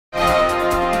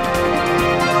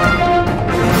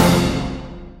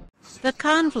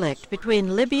conflict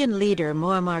between Libyan leader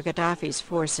Muammar Gaddafi's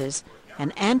forces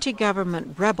and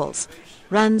anti-government rebels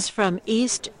runs from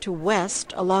east to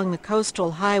west along the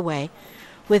coastal highway,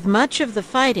 with much of the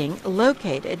fighting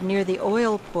located near the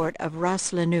oil port of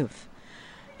Ras Lanuf.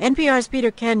 NPR's Peter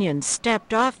Kenyon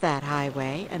stepped off that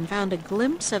highway and found a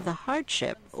glimpse of the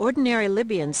hardship ordinary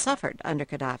Libyans suffered under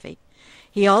Gaddafi.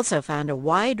 He also found a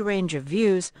wide range of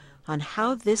views on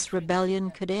how this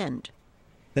rebellion could end.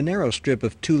 The narrow strip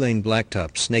of two-lane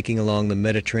blacktop snaking along the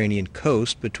Mediterranean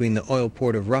coast between the oil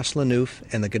port of Ras Lanuf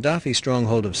and the Gaddafi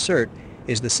stronghold of Sirte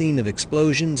is the scene of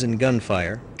explosions and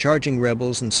gunfire, charging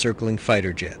rebels and circling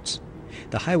fighter jets.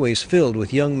 The highway's filled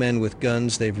with young men with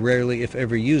guns they've rarely, if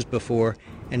ever, used before,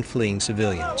 and fleeing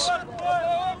civilians.